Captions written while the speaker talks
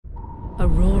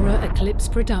Aurora Eclipse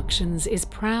Productions is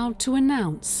proud to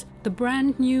announce the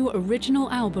brand new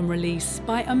original album release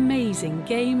by amazing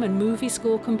game and movie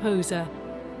score composer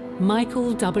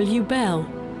Michael W. Bell.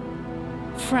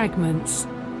 Fragments,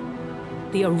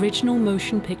 the original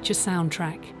motion picture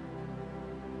soundtrack.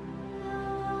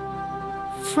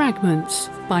 Fragments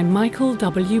by Michael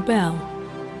W. Bell.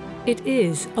 It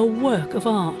is a work of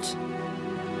art.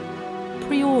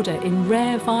 Pre-order in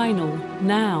rare vinyl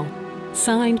now.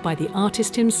 Signed by the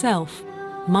artist himself,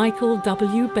 Michael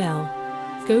W. Bell.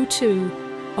 Go to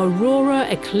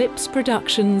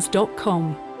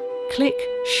auroraeclipseproductions.com. Click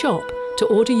Shop to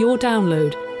order your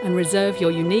download and reserve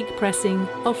your unique pressing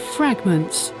of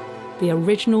Fragments, the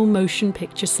original motion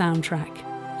picture soundtrack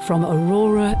from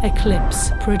Aurora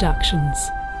Eclipse Productions.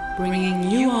 Bringing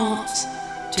new art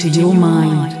to your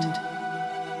mind.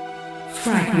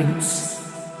 Fragments.